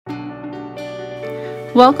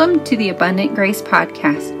Welcome to the Abundant Grace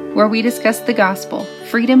Podcast, where we discuss the gospel,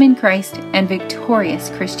 freedom in Christ, and victorious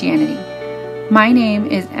Christianity. My name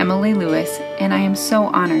is Emily Lewis, and I am so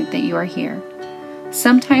honored that you are here.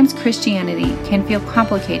 Sometimes Christianity can feel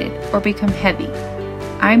complicated or become heavy.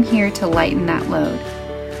 I'm here to lighten that load.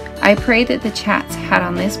 I pray that the chats had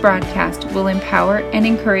on this broadcast will empower and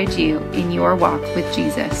encourage you in your walk with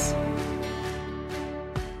Jesus.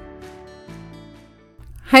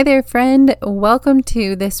 Hi there, friend. Welcome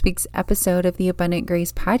to this week's episode of the Abundant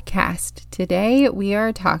Grace Podcast. Today, we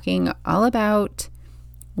are talking all about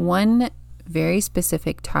one very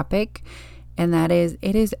specific topic, and that is,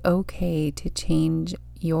 it is okay to change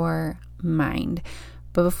your mind.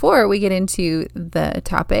 But before we get into the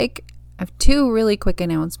topic, I have two really quick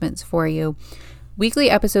announcements for you. Weekly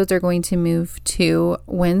episodes are going to move to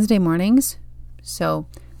Wednesday mornings. So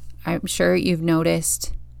I'm sure you've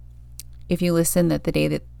noticed, if you listen, that the day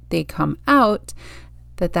that they come out,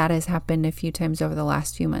 that has happened a few times over the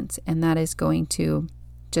last few months. And that is going to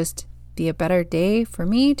just be a better day for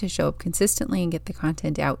me to show up consistently and get the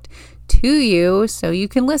content out to you so you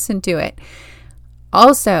can listen to it.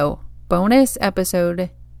 Also, bonus episode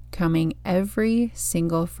coming every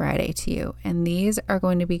single Friday to you. And these are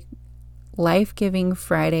going to be life-giving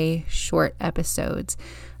Friday short episodes.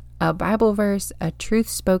 A Bible verse, a truth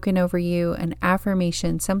spoken over you, an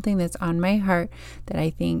affirmation, something that's on my heart that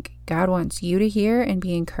I think God wants you to hear and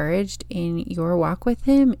be encouraged in your walk with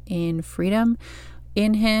Him, in freedom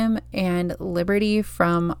in Him, and liberty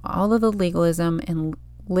from all of the legalism and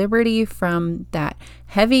liberty from that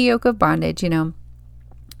heavy yoke of bondage,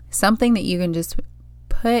 something that you can just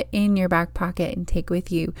put in your back pocket and take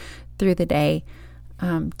with you through the day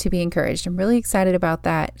to be encouraged. I'm really excited about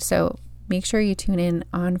that. So make sure you tune in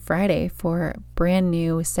on Friday for a brand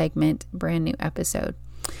new segment, brand new episode.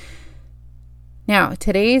 Now,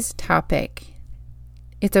 today's topic,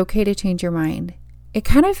 it's okay to change your mind. It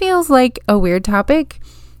kind of feels like a weird topic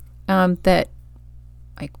that,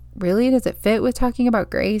 really, does it fit with talking about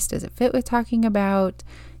grace? Does it fit with talking about,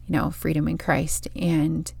 freedom in Christ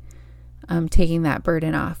and taking that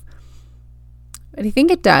burden off? But I think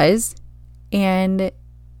it does. And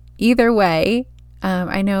either way,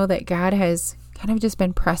 I know that God has kind of just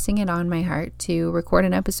been pressing it on my heart to record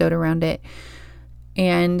an episode around it.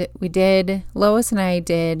 And Lois and I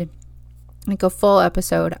did a full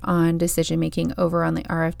episode on decision making over on the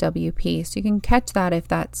RFWP. So you can catch that if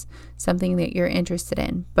that's something that you're interested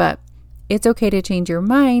in. But it's okay to change your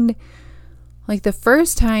mind. The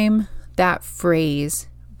first time that phrase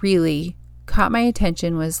really caught my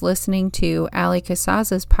attention was listening to Ali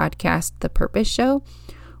Casaz's podcast, The Purpose Show,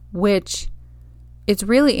 which it's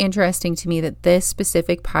really interesting to me that this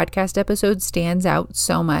specific podcast episode stands out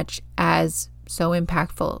so much as so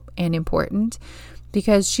impactful and important,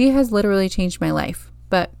 because she has literally changed my life.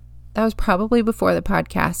 But that was probably before the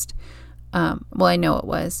podcast. I know it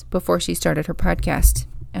was before she started her podcast.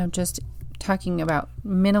 I'm just talking about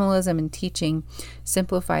minimalism and teaching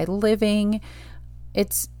simplified living.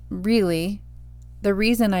 It's really the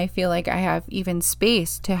reason I feel like I have even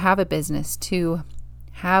space to have a business, to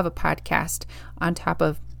have a podcast on top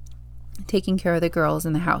of taking care of the girls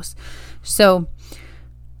in the house. So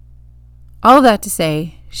all of that to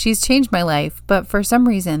say, she's changed my life, but for some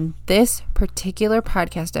reason, this particular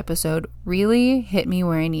podcast episode really hit me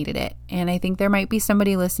where I needed it. And I think there might be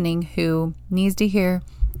somebody listening who needs to hear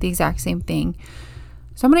the exact same thing.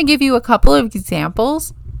 So I'm going to give you a couple of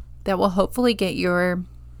examples that will hopefully get your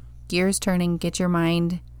gears turning, get your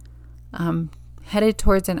mind headed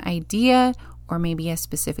towards an idea or maybe a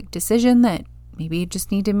specific decision that maybe you just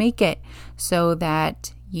need to make it so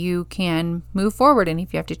that you can move forward. And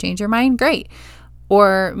if you have to change your mind, great.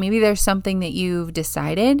 Or maybe there's something that you've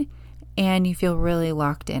decided and you feel really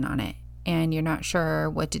locked in on it and you're not sure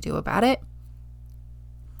what to do about it.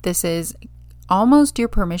 This is almost your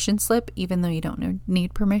permission slip, even though you don't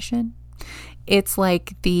need permission. It's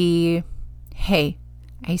like hey,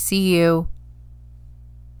 I see you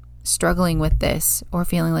struggling with this or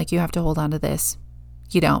feeling like you have to hold on to this.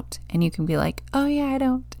 You don't. And you can be like, oh yeah, I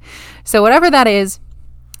don't. So whatever that is,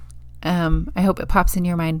 I hope it pops in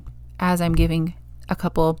your mind as I'm giving a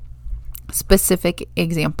couple specific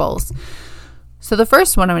examples. So the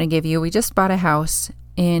first one I'm going to give you, we just bought a house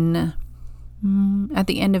at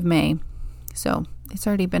the end of May. So it's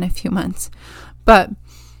already been a few months, but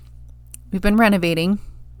we've been renovating.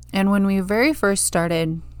 And when we very first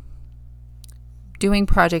started doing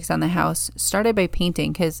projects on the house, started by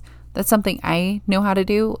painting, because that's something I know how to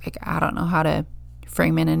do. I don't know how to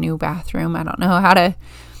frame in a new bathroom. I don't know how to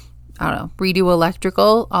redo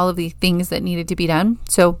electrical, all of the things that needed to be done.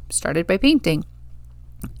 So started by painting.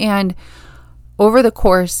 And over the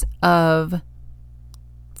course of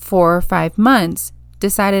 4 or 5 months,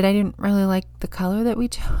 decided I didn't really like the color that we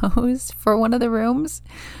chose for one of the rooms.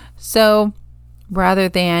 So rather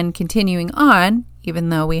than continuing on, even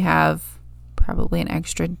though we have probably an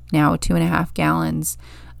extra now 2.5 gallons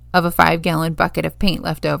of a 5-gallon bucket of paint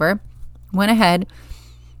left over, went ahead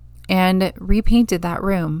and repainted that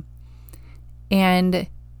room. And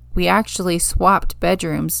we actually swapped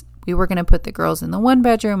bedrooms. We were going to put the girls in the one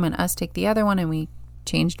bedroom and us take the other one, and we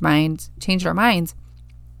changed our minds.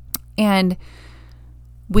 And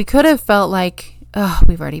we could have felt like, oh,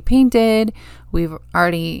 we've already painted, we've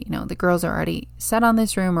already, the girls are already set on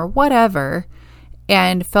this room or whatever,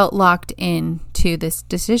 and felt locked in to this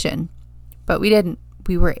decision. But we didn't.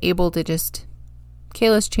 We were able to just, okay,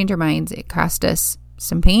 let's change our minds. It cost us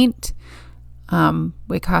some paint.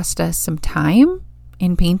 It cost us some time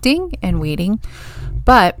in painting and waiting,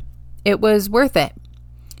 but it was worth it.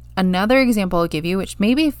 Another example I'll give you, which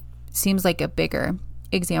maybe seems like a bigger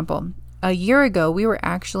example. A year ago, we were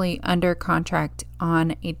actually under contract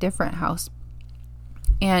on a different house.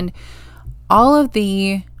 And all of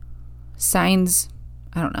the signs,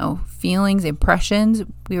 feelings, impressions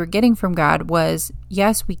we were getting from God was,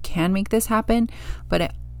 yes, we can make this happen, but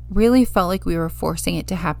it really felt like we were forcing it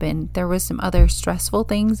to happen. There was some other stressful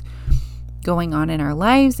things going on in our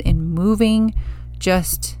lives, and moving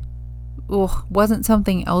just wasn't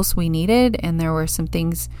something else we needed. And there were some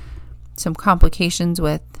complications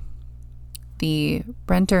with the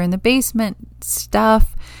renter in the basement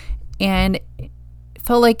stuff, and it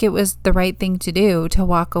felt like it was the right thing to do to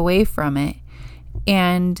walk away from it.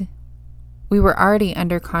 And we were already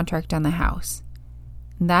under contract on the house.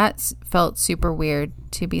 That felt super weird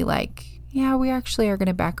to be like, yeah, we actually are going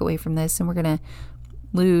to back away from this, and we're going to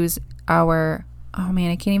lose our, I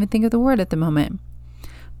can't even think of the word at the moment,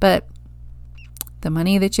 but the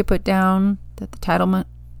money that you put down, that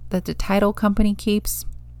the title company keeps.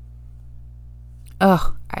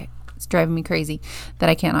 It's driving me crazy that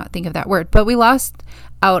I cannot think of that word. But we lost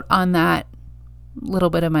out on that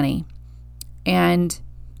little bit of money. And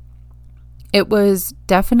it was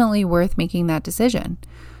definitely worth making that decision.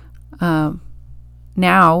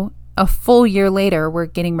 Now, a full year later, we're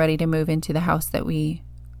getting ready to move into the house that we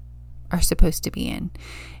are supposed to be in.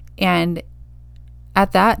 And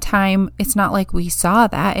at that time, it's not like we saw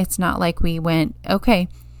that. It's not like we went, okay,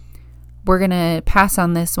 we're going to pass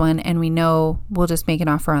on this one and we know we'll just make an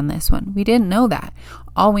offer on this one. We didn't know that.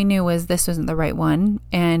 All we knew was this wasn't the right one.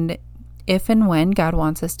 And if and when God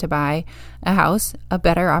wants us to buy a house, a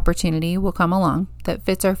better opportunity will come along that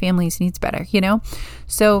fits our family's needs better,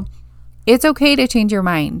 So it's okay to change your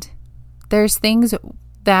mind. There's things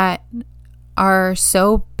that are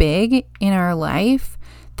so big in our life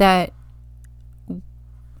that,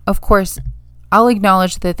 of course, I'll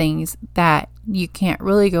acknowledge the things that you can't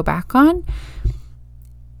really go back on.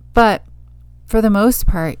 But for the most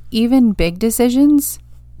part, even big decisions,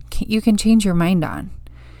 you can change your mind on.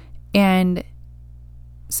 And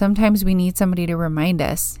sometimes we need somebody to remind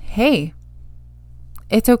us, hey,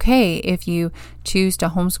 it's okay if you choose to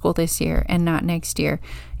homeschool this year and not next year.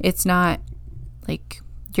 It's not like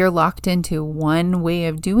you're locked into one way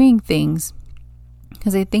of doing things.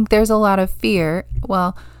 Because I think there's a lot of fear.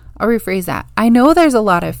 Well, I'll rephrase that. I know there's a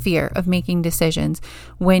lot of fear of making decisions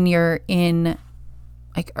when you're in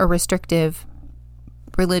like a restrictive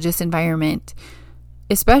religious environment,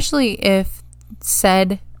 especially if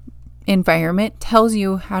said environment tells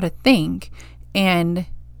you how to think and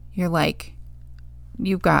you're like,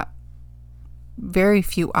 you've got very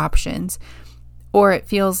few options, or it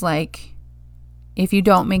feels like if you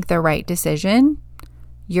don't make the right decision,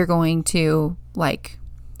 you're going to like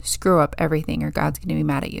screw up everything or God's going to be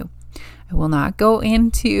mad at you. I will not go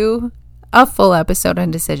into a full episode on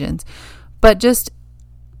decisions, but just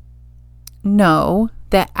know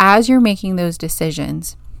that as you're making those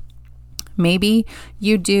decisions, maybe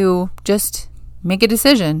you do just make a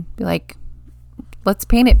decision. Be like, let's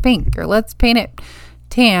paint it pink, or let's paint it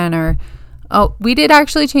tan, or, oh, we did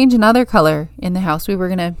actually change another color in the house.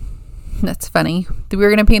 That's funny. We were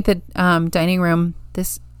going to paint the dining room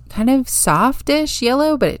this kind of softish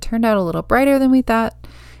yellow, but it turned out a little brighter than we thought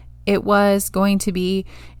it was going to be.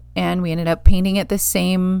 And we ended up painting it the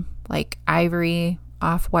same like ivory,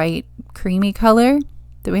 off-white, creamy color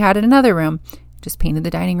that we had in another room. Just painted the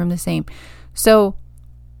dining room the same. So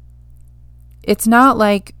it's not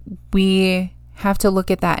like we have to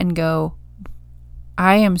look at that and go,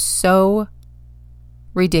 I am so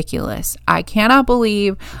ridiculous. I cannot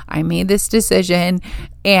believe I made this decision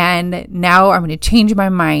and now I'm going to change my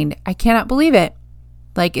mind. I cannot believe it.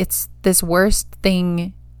 Like it's this worst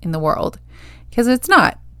thing in the world, because it's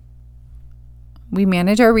not. we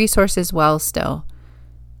manage our resources well still.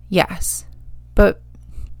 Yes. But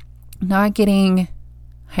not getting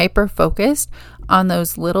hyper focused on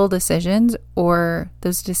those little decisions or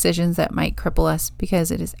those decisions that might cripple us,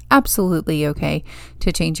 because it is absolutely okay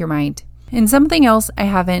to change your mind. And something else I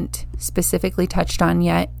haven't specifically touched on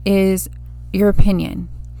yet is your opinion.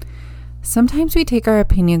 Sometimes we take our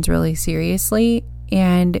opinions really seriously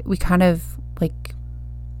and we kind of like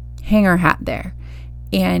hang our hat there.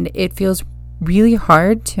 And it feels really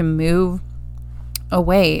hard to move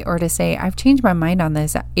away or to say, I've changed my mind on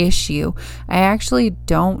this issue. I actually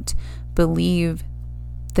don't believe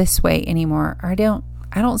this way anymore. Or I don't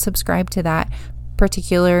subscribe to that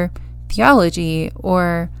particular theology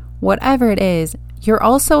or whatever it is. You're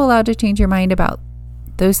also allowed to change your mind about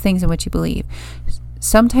those things in which you believe.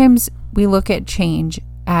 Sometimes we look at change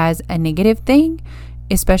as a negative thing,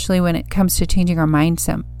 especially when it comes to changing our mind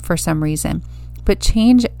for some reason. But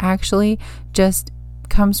change actually just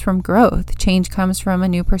comes from growth. Change comes from a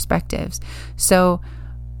new perspectives. So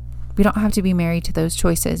we don't have to be married to those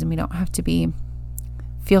choices, and we don't have to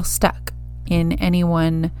feel stuck in any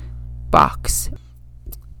one box.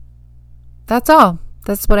 That's all.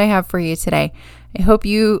 That's what I have for you today. I hope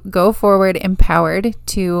you go forward empowered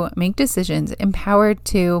to make decisions, empowered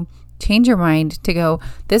to change your mind, to go,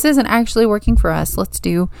 this isn't actually working for us. Let's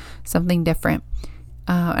do something different.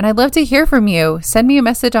 And I'd love to hear from you. Send me a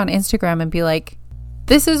message on Instagram and be like,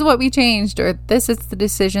 this is what we changed, or this is the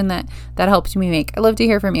decision that helped me make. I'd love to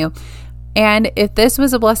hear from you. And if this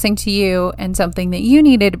was a blessing to you and something that you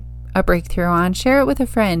needed a breakthrough on, share it with a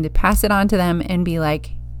friend, pass it on to them and be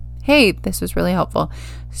like, hey, this was really helpful,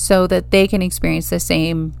 so that they can experience the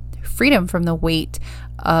same freedom from the weight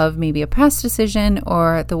of maybe a past decision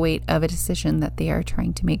or the weight of a decision that they are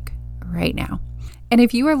trying to make right now. And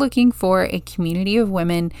if you are looking for a community of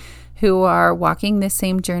women who are walking this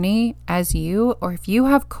same journey as you, or if you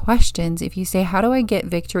have questions, if you say, how do I get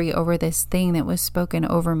victory over this thing that was spoken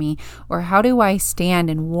over me? Or how do I stand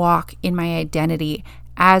and walk in my identity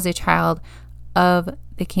as a child of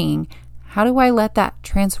the King? How do I let that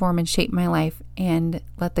transform and shape my life and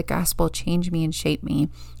let the gospel change me and shape me?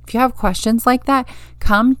 If you have questions like that,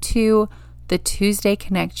 come to the Tuesday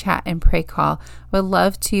Connect Chat and Pray Call. Would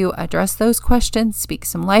love to address those questions, speak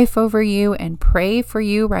some life over you, and pray for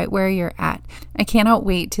you right where you're at. I cannot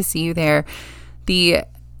wait to see you there. The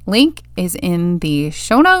link is in the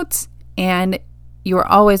show notes, and you are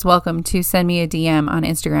always welcome to send me a DM on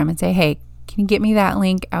Instagram and say, hey, can you get me that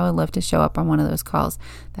link? I would love to show up on one of those calls.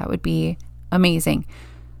 That would be amazing.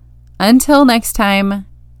 Until next time, I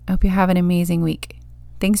hope you have an amazing week.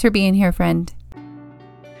 Thanks for being here, friend.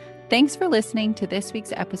 Thanks for listening to this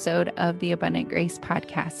week's episode of the Abundant Grace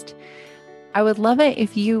Podcast. I would love it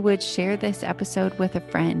if you would share this episode with a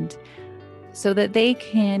friend so that they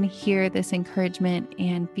can hear this encouragement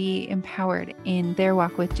and be empowered in their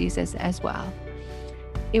walk with Jesus as well.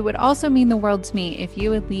 It would also mean the world to me if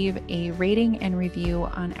you would leave a rating and review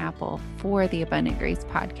on Apple for the Abundant Grace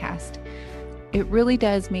Podcast. It really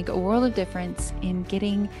does make a world of difference in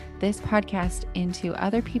getting this podcast into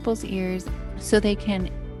other people's ears so they can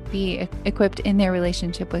be equipped in their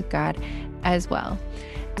relationship with God as well.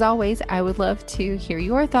 As always, I would love to hear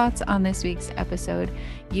your thoughts on this week's episode.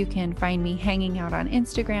 You can find me hanging out on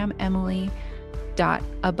Instagram,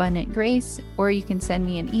 Emily.abundantgrace, or you can send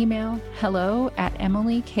me an email,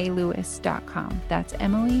 hello@emilyklouis.com. That's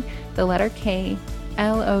Emily, the letter K,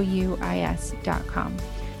 LOUIS.com.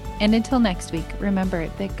 And until next week, remember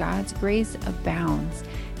that God's grace abounds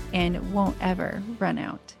and won't ever run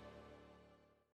out.